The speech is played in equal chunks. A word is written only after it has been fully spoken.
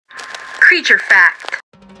Creature Fact.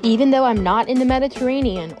 Even though I'm not in the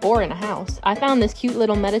Mediterranean or in a house, I found this cute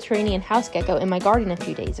little Mediterranean house gecko in my garden a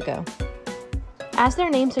few days ago. As their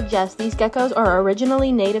name suggests, these geckos are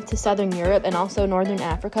originally native to southern Europe and also northern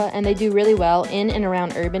Africa, and they do really well in and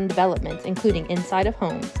around urban developments, including inside of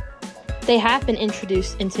homes. They have been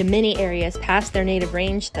introduced into many areas past their native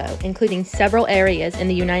range though, including several areas in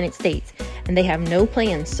the United States, and they have no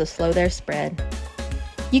plans to slow their spread.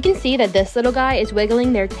 You can see that this little guy is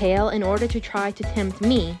wiggling their tail in order to try to tempt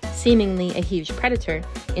me, seemingly a huge predator,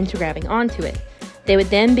 into grabbing onto it. They would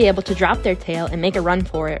then be able to drop their tail and make a run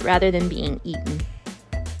for it rather than being eaten.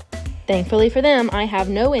 Thankfully for them, I have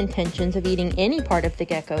no intentions of eating any part of the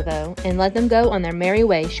gecko though, and let them go on their merry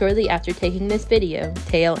way shortly after taking this video,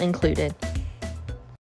 tail included.